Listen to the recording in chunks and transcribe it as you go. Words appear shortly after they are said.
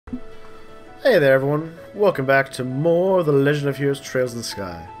Hey there everyone, welcome back to more of The Legend of Heroes Trails in the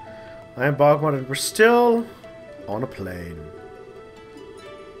Sky. I am BogMod and we're still on a plane.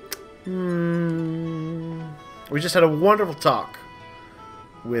 We just had a wonderful talk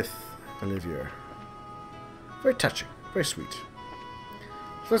with Olivia. Very touching, very sweet. So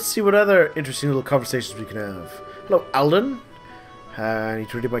let's see what other interesting little conversations we can have. Hello Alden. I need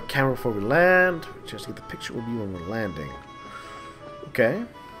to ready my camera before we land. Just to get the picture will be when we're landing. Okay.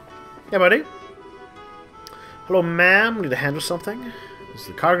 Yeah, buddy. Hello, ma'am. Need to handle something? This is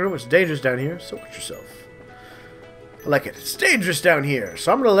the cargo room. It's dangerous down here, so watch yourself. I like it. It's dangerous down here,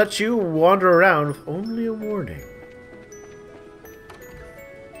 so I'm going to let you wander around with only a warning.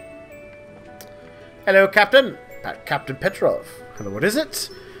 Hello, Captain. Captain Petrov. Hello, what is it?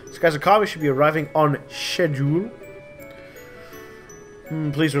 This guy's a call. We should be arriving on schedule.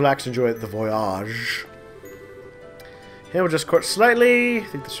 Please relax and enjoy the voyage. And we'll just court slightly. I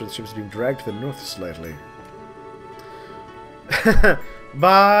think the ship is being dragged to the north slightly.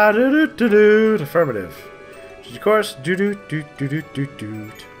 Affirmative. Of course,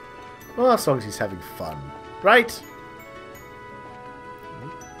 well, as long as he's having fun, right?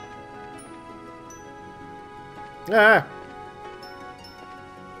 Ah.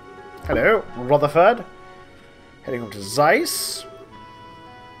 Hello, Rutherford. Heading over to Zeiss.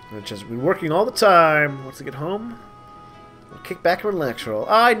 Which has been working all the time. Once I get home, I'll kick back and relax for all.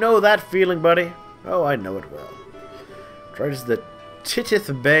 I know that feeling, buddy. Oh, I know it well. Right as the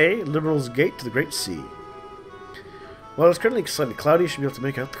Titith Bay, Liberal's Gate to the Great Sea. Well, it's currently slightly cloudy. You should be able to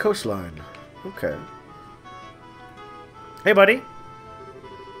make out the coastline. Okay. Hey, buddy.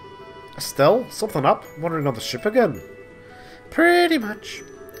 Estelle, something up? Wandering on the ship again? Pretty much.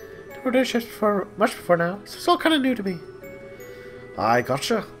 Never did ships much before now, so it's all kind of new to me. I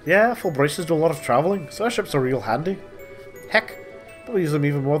gotcha. Yeah, full braces do a lot of traveling, so our ships are real handy. Heck, they'll use them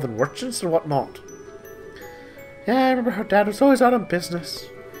even more than merchants and whatnot. Yeah, I remember how Dad was always out on business.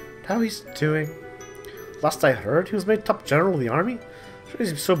 How he's doing. Last I heard, he was made top general of the army. Sure,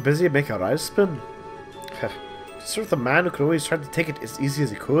 he's so busy to make our eyes spin. Sort of the man who could always try to take it as easy as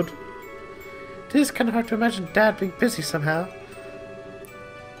he could. It is kind of hard to imagine Dad being busy somehow.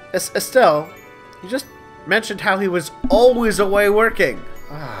 Estelle, you just mentioned how he was always away working.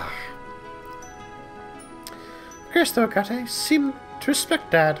 Ah. Chris, though, Gate, seem to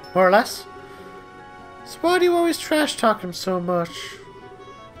respect Dad, more or less. So why do you always trash-talk him so much?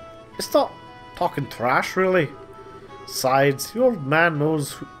 It's not talking trash, really. Besides, the old man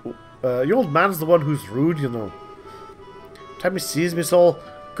knows the old man's the one who's rude, you know. Every time he sees me, it's all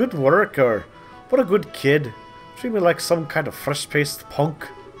good work, or what a good kid. Treat me like some kind of fresh-faced punk.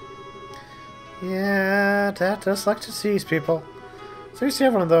 Yeah, Dad does like to tease people. So you see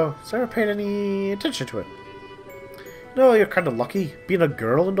everyone, though. Has ever paid any attention to it? No, you're kind of lucky, being a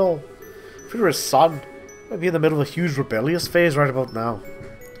girl and all. If you were his son, I'd be in the middle of a huge rebellious phase right about now.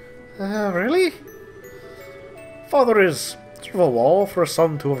 Really? Father is sort of a wall for a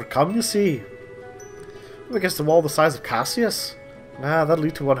son to overcome, you see. Up against a wall the size of Cassius. That'll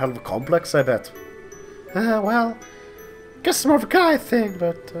lead to one hell of a complex, I bet. Well, guess it's more of a guy thing,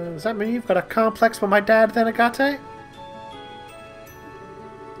 but does that mean you've got a complex with my dad then, Agate?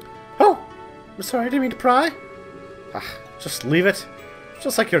 Oh! I'm sorry, I didn't mean to pry. Just leave it.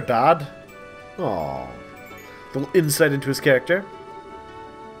 Just like your dad. Aww. A little insight into his character.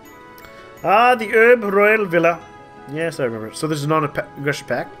 Ah, the Herb Royal Villa. Yes, I remember. So there's a non-aggression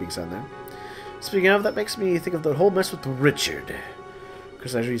pact being signed there. Speaking of, that makes me think of the whole mess with Richard.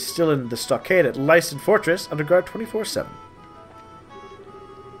 Because he's still in the stockade at Lyson Fortress under guard 24/7.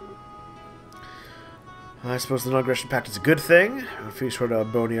 I suppose the non-aggression pact is a good thing. Our fees toward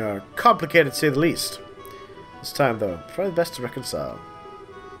Alboni are complicated, to say the least. This time, though, probably best to reconcile.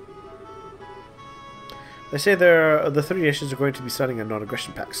 They say the three nations are going to be signing a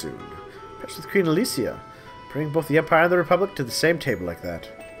non-aggression pact soon. Perhaps with Queen Alicia. Bring both the Empire and the Republic to the same table like that.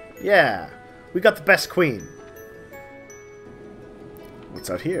 Yeah, we got the best queen. What's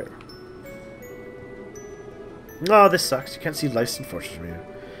out here? Oh, this sucks. You can't see Lyson Fortress from here.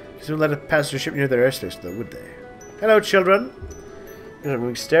 Because they wouldn't let a passenger ship near their airspace, though, would they? Hello, children. There's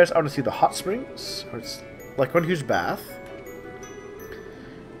moving stairs. I want to see the hot springs. Or it's like one huge bath.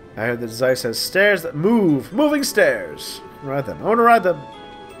 I heard that Zeiss has stairs that move. Moving stairs. Ride them. I want to ride them.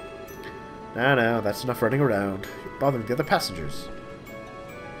 No, that's enough running around. You're bothering the other passengers.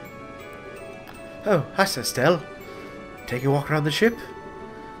 Oh, hi, Estelle. Take a walk around the ship?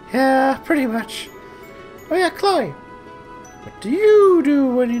 Yeah, pretty much. Oh yeah, Chloe. What do you do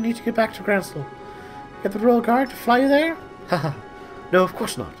when you need to get back to Granslow? Get the Royal Guard to fly you there? Haha. No, of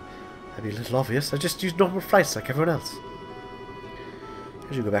course not. That'd be a little obvious. I just use normal flights like everyone else.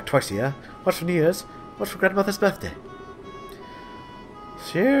 I should go back twice a year. Once for New Year's, once for grandmother's birthday.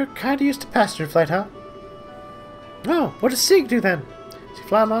 So you're kinda used to passenger flight, huh? Oh, what does Sieg do then? Does he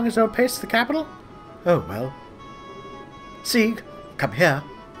fly along his own pace to the capital? Oh, well. Sieg, come here.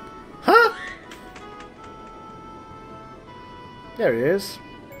 Huh? There he is.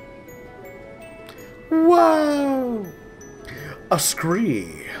 Whoa! A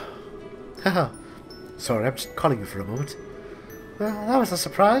scree. Haha. Sorry, I'm just calling you for a moment. Well, that was a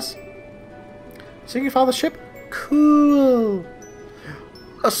surprise. Seeing you follow the ship? Cool.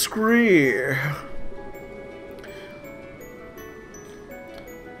 A scree.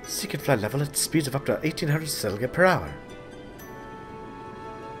 Sea can fly level at speeds of up to 1800 Selga per hour.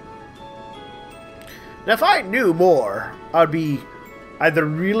 Now, if I knew more, I'd be either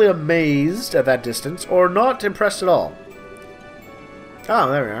really amazed at that distance or not impressed at all.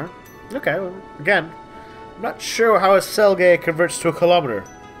 Oh, there we are. Okay, well, again, I'm not sure how a Selga converts to a kilometer,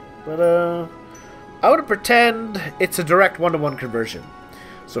 but I would pretend it's a direct one-to-one conversion.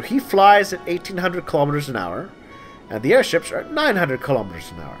 So he flies at 1800 kilometers an hour, and the airships are at 900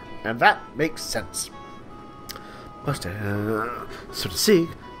 kilometers an hour, and that makes sense. Most, so to Sieg,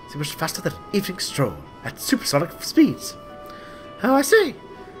 is much faster than an evening stroll at supersonic speeds. Oh, I see.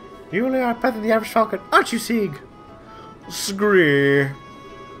 You only are better than the average falcon, aren't you, Sieg? Scree.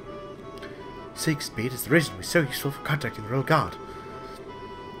 Sieg's speed is the reason we're so useful for contacting the Royal Guard.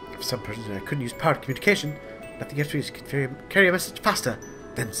 For some person I couldn't use powered communication, nothing else can carry a message faster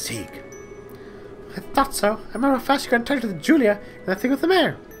than Sieg. I thought so. I remember how fast you got in touch with Julia and that thing with the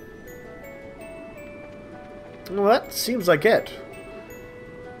mayor. Well, that seems like it.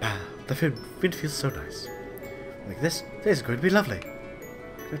 The wind feels so nice. Like this is going to be lovely.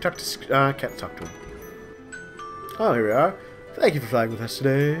 Can I talk to... I can't talk to him. Oh, here we are. Thank you for flying with us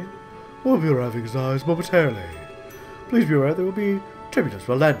today. We'll be arriving as eyes momentarily. Please be aware there will be turbulence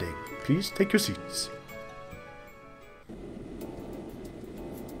while landing. Please take your seats.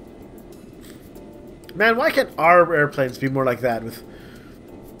 Man, why can't our airplanes be more like that, with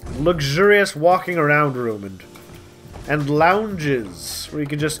luxurious walking around room and lounges where you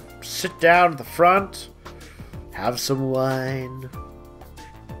can just sit down at the front, have some wine,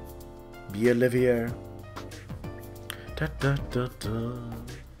 be Olivia. Da da da da.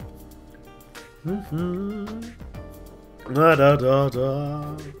 Da da da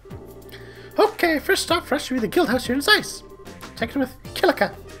da. Okay, first stop for us should be the guild house here in Zeiss. Taken with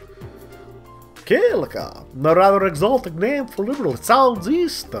Kilika. Kilika, a rather exotic name for liberal. It sounds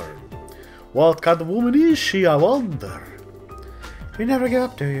Eastern. What kind of woman is she, I wonder? You never give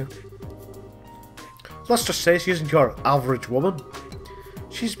up, do you? Let's just say she isn't your average woman.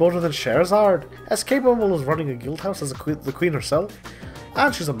 She's bolder than Scheherazade, as capable as running a guild house as the queen herself,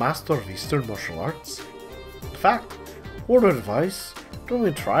 and she's a master of Eastern martial arts. In fact, word of advice, don't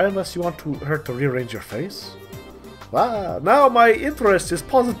even try unless you want her to rearrange your face. Wow, now my interest is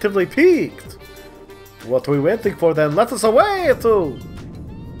positively piqued. What are we waiting for then? Let us away to...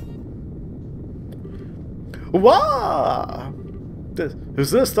 Wow!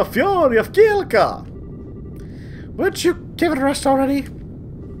 Is this the fury of Kilka? Would you give it a rest already?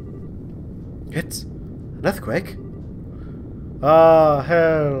 It's an earthquake. Ah,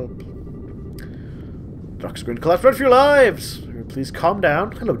 help. Doc's going to collapse right for your lives. Please calm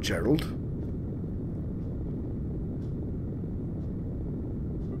down. Hello, Gerald.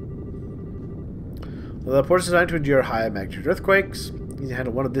 Well, the port is designed to endure high magnitude earthquakes. You can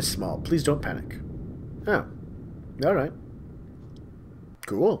handle one of this small. Please don't panic. Oh. Alright.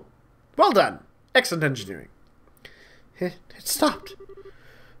 Cool. Well done. Excellent engineering. It stopped.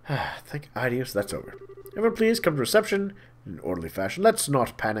 Thank adios, that's over. Everyone please come to reception in an orderly fashion. Let's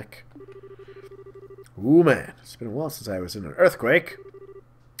not panic. Ooh man, it's been a while since I was in an earthquake.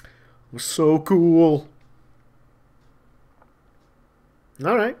 It was so cool.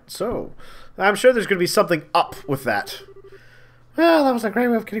 Alright, so I'm sure there's going to be something up with that. Well, that was a great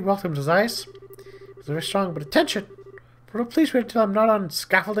way of getting welcome to Zeiss. It was very strong, but attention! Bro, please wait until I'm not on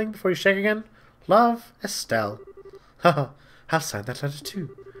scaffolding before you shake again. Love, Estelle. Haha, I'll sign that letter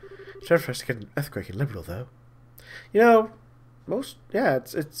too. It's hard for us to get an earthquake in Liberal, though. You know,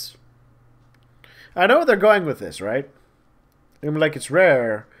 it's... I know where they're going with this, right? I mean, like, it's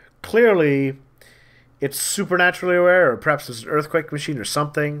rare. Clearly, it's supernaturally rare, or perhaps there's an earthquake machine or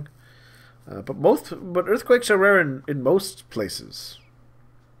something. But earthquakes are rare in most places.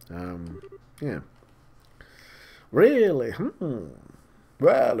 Yeah. Really?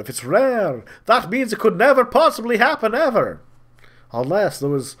 Well, if it's rare, that means it could never possibly happen ever. Unless there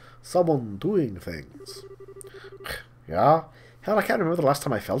was someone doing things. Yeah? Hell, I can't remember the last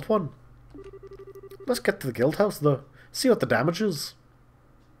time I felt one. Let's get to the guild house, though. See what the damage is.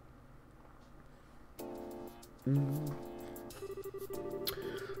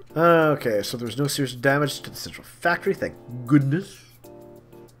 Okay, so there's no serious damage to the central factory, thank goodness.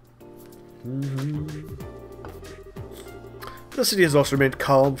 The city has also remained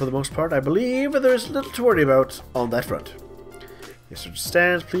calm for the most part. I believe there's little to worry about on that front. Yes, sir,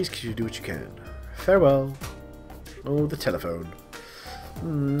 stands. Please, can you do what you can? Farewell. Oh, the telephone.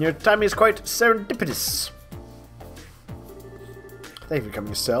 Your timing is quite serendipitous. Thank you for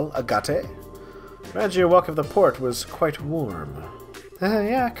coming, Estelle. Agate. Imagine your walk of the port was quite warm.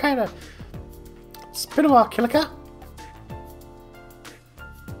 Yeah, kinda. It's been a while, Kilika.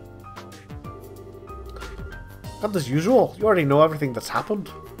 Not as usual. You already know everything that's happened.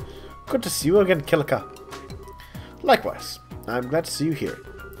 Good to see you again, Kilika. Likewise. I'm glad to see you here.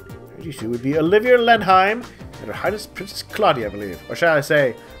 You two would be Olivia Lenheim and Her Highness Princess Claudia, I believe. Or shall I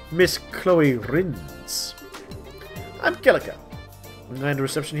say, Miss Chloe Rins. I'm Kilika. I'm the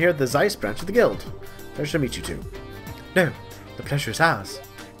reception here at the Zeiss branch of the Guild. Pleasure to meet you two. No, the pleasure is ours.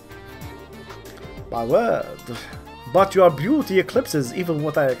 My word. But your beauty eclipses even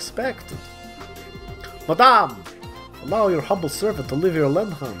what I expected. Madame, allow your humble servant Olivia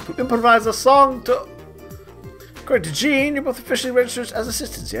Lenheim to improvise a song to... According to Jean, you're both officially registered as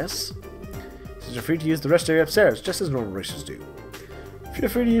assistants, yes? So you're free to use the rest area upstairs, just as normal racers do. Feel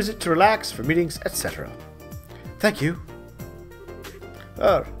free to use it to relax, for meetings, etc. Thank you.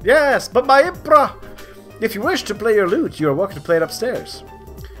 Yes, but my impra! If you wish to play your lute, you are welcome to play it upstairs.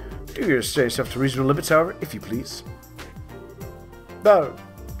 Do yourself to reasonable limits, however, if you please. No.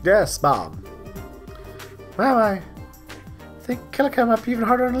 Yes, ma'am. Well, I think Kilika might be even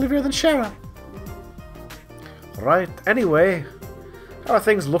harder on Olivia than Shara. Right, anyway, how are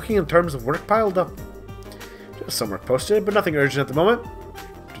things looking in terms of work piled up? Just some work posted, but nothing urgent at the moment.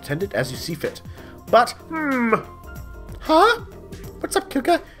 Attend it as you see fit. But, Huh? What's up,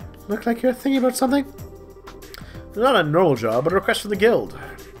 Kilika? Look like you're thinking about something? Not a normal job, but a request from the guild.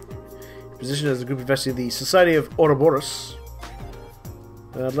 Positioned as a group investigating the Society of Ouroboros.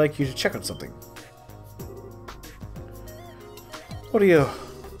 I'd like you to check on something. What are you...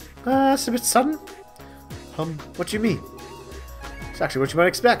 it's a bit sudden. What do you mean? It's actually what you might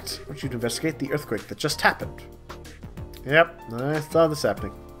expect. I want you to investigate the earthquake that just happened. Yep, I saw this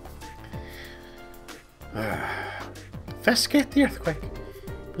happening. Investigate the earthquake.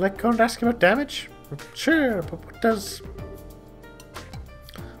 Would you like going to ask about damage? Sure, but what does...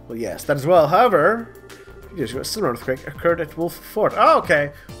 Well, yes, that as well. However, a similar earthquake occurred at Wolf Fort. Oh,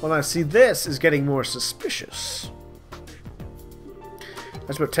 okay. Well, now see, this is getting more suspicious.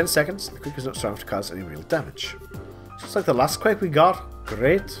 That's about 10 seconds. The quake is not strong enough to cause any real damage. Just like the last quake we got.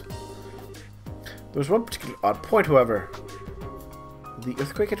 Great. There was one particular odd point, however. The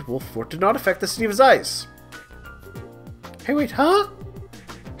earthquake at Wolf Fort did not affect the city of Zeiss. Hey, wait, huh?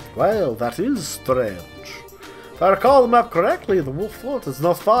 Well, that is strange. If I recall the map correctly, the Wolf Fort is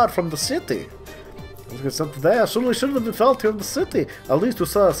not far from the city. Looking at something there certainly shouldn't have been felt here in the city, at least to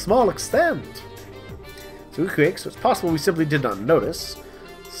a small extent. Two quakes, so it's possible we simply did not notice.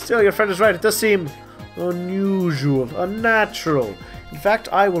 Still, your friend is right. It does seem unusual, unnatural. In fact,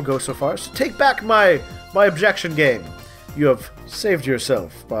 I will go so far as to take back my objection game. You have saved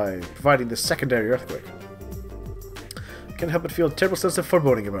yourself by providing this secondary earthquake. I can't help but feel a terrible sense of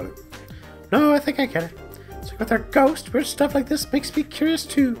foreboding about it. No, I think I get it. So with our ghost, weird stuff like this makes me curious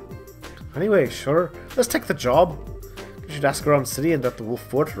too. Anyway, sure. Let's take the job. You should ask around the city and at the Wolf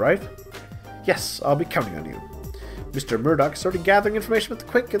Fort, right? Yes, I'll be counting on you. Mr. Murdoch started gathering information about the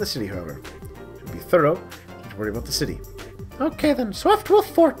quake in the city, however. Should be thorough. Don't worry about the city. Okay then, so off to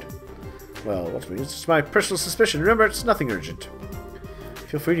Wolf Fort. Well, what's it's just my personal suspicion. Remember, it's nothing urgent.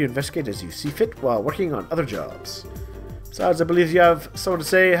 Feel free to investigate as you see fit while working on other jobs. Besides, I believe you have someone to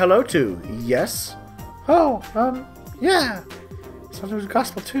say hello to. Yes? Oh, yeah. Someone who's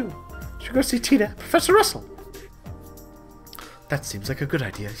gospel too. Should go see Tina, Professor Russell. That seems like a good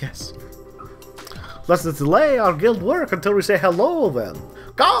idea, yes. Let's not delay our guild work until we say hello then.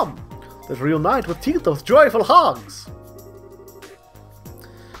 Come! Let's reunite with Tita with joyful hogs.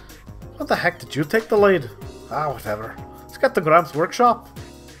 What the heck did you take the lead? Ah, whatever. Let's get to Gramps' workshop.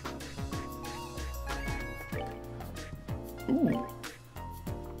 Ooh.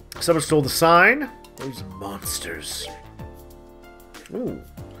 Someone stole the sign. Those monsters. Ooh.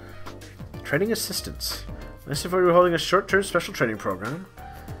 Training assistants. Nice if we were holding a short-term special training program.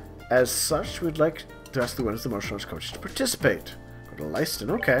 As such, we'd like to ask the winners of the martial arts coaches to participate. Go to Leiston,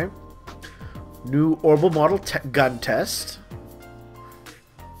 okay. New Orbital model gun test.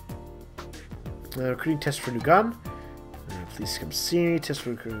 Recruiting test for new gun. Please come see me. Test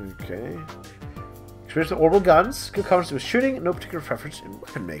for okay. Experience with orbital guns. Good confidence with shooting. No particular preference in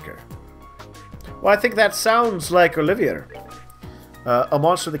weapon maker. Well, I think that sounds like Olivier. A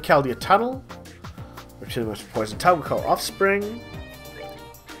monster of the Chaldea Tunnel, which is a poison town we call Offspring,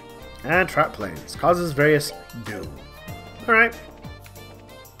 and Trap Plains. Causes various doom. Alright.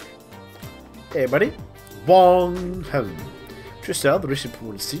 Hey, buddy. Wong Helm. Tristel, the recent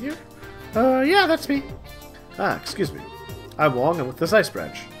promoted senior? Yeah, that's me. Ah, excuse me. I'm Wong, I'm with this Ice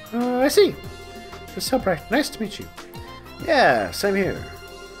Branch. I see. Miss Hillbright, nice to meet you. Yeah, same here.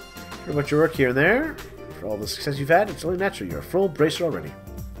 Heard about your work here and there. For all the success you've had, it's only natural you're a full bracer already.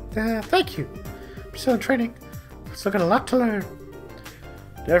 Thank you. I'm still in training. I've still got a lot to learn.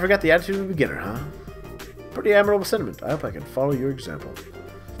 Never forget the attitude of a beginner, huh? Pretty admirable sentiment. I hope I can follow your example.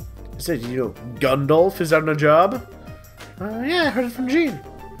 You said you know Gundolf is out on a job? Yeah, I heard it from Gene.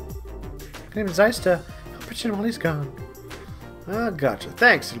 My name is Ice to help pitch in while he's gone. Gotcha.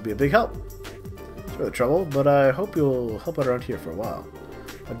 Thanks, it'll be a big help. Sorry the trouble, but I hope you'll help out around here for a while.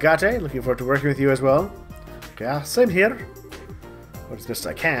 Agate, looking forward to working with you as well. Okay, same here. But as best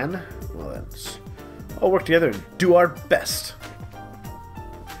I can. Well then, I'll work together and do our best.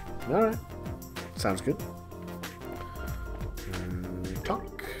 Alright. Sounds good.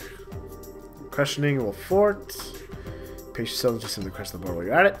 Talk. Questioning will fort. Pace yourself just in the crest of the board while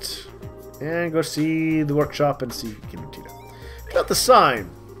you're at it. And go see the workshop and see Tina. Got the sign.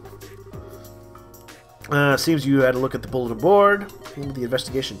 Seems you had a look at the bulletin board. The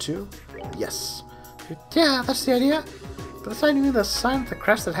investigation too. Yes. Yeah, that's the idea. But the sign, you mean the sign with the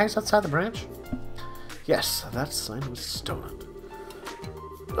crest that hangs outside the branch? Yes, that sign was stolen.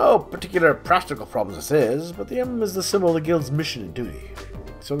 No particular practical problem this is, but the emblem is the symbol of the guild's mission and duty.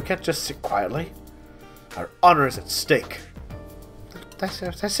 So we can't just sit quietly. Our honor is at stake. I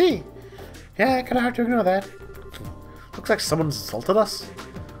see. Yeah, kind of hard to ignore that. Looks like someone's insulted us.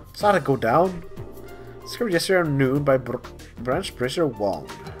 Saw it go down. Discovered yesterday around noon by Branch Bracer Wong.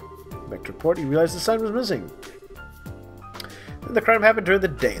 Back to report, he realized the sign was missing. And the crime happened during the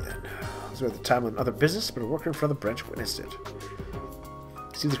day then. It was at the time on other business, but a worker in front of the branch witnessed it.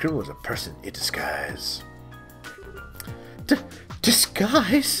 See, the criminal was a person in disguise.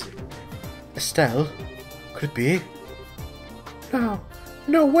 Disguise? Estelle? Could it be?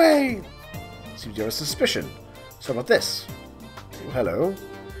 No way! Seems you have a suspicion. So about this? Oh, hello.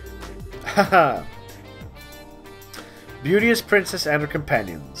 Haha! Beauteous princess and her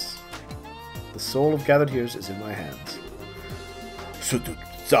companions. The soul of gathered heroes is in my hands. So to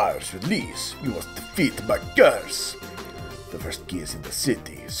Tsire's release, you must defeat my curse. The first key is in the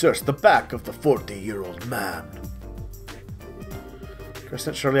city. Search the back of the 40-year-old man. Curse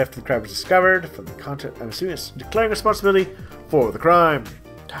sent shortly after the crime was discovered. From the content, I'm assuming it's declaring responsibility for the crime.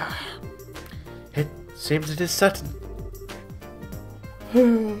 It seems it is certain.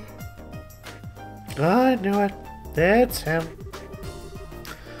 I knew it. That's him.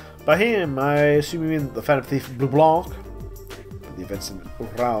 By him, I assume you mean the Phantom Thief Blue Blanc. The events in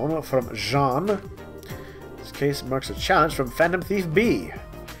Round from Jean. This case marks a challenge from Phantom Thief B.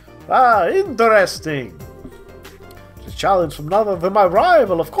 Ah, interesting. It's a challenge from none other than my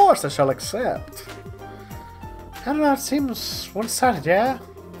rival, of course I shall accept. I don't know, it seems one-sided, yeah?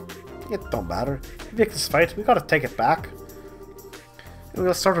 It don't matter. If we make this fight, we gotta take it back. And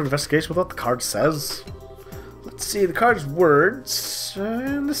we'll start an investigation with what the card says. Let's see, the card's words.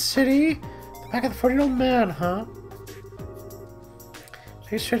 In the city. The back of the 40-year-old man, huh? I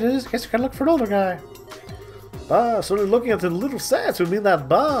guess it is. I guess we gotta look for an older guy. So we're looking at the little sets would mean that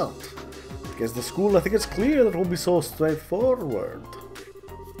bond. Guess the school, I think it's clear that it won't be so straightforward.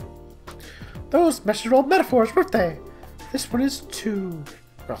 Those measured old metaphors, weren't they? This one is too.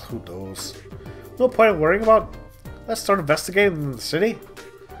 Well, who knows? No point in worrying about. Let's start investigating in the city.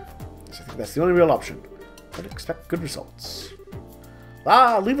 I think that's the only real option. But expect good results.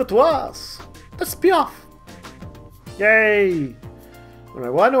 Leave it to us. Let's be off. Yay!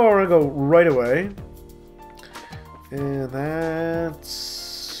 Alright, well I know where we're gonna go right away. And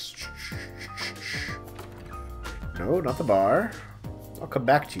that's... No, not the bar. I'll come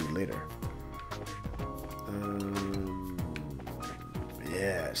back to you later.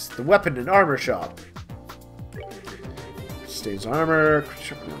 Yes, the weapon and armor shop. Stains armor,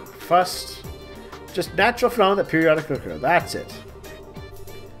 fust. Just natural phenomena that periodically occur. That's it.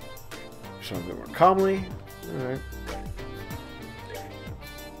 So a bit more calmly. Alright.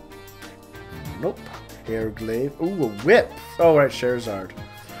 Nope. Hair glaive. Ooh, a whip. Oh, right, Scherzard.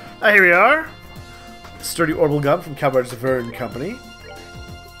 Here we are. Sturdy orbital gun from Cowboys Verne Company.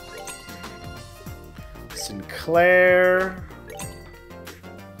 Sinclair.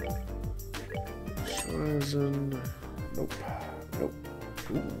 Schwarzen. Nope. Nope.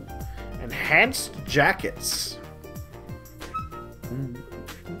 Ooh. Enhanced jackets.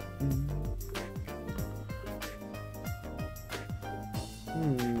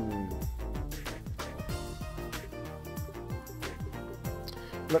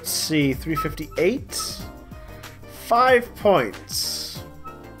 Let's see, 358. 5 points.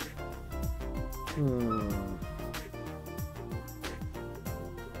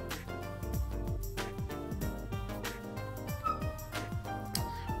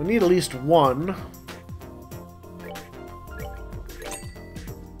 We need at least one.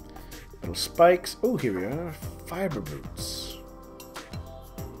 Little spikes. Oh, here we are. Fiber boots.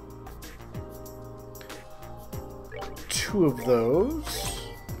 2 of those.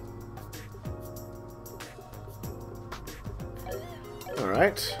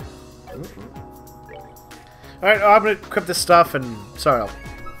 Alright. Alright, I'm gonna equip this stuff and... Sorry, I'll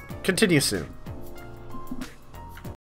continue soon.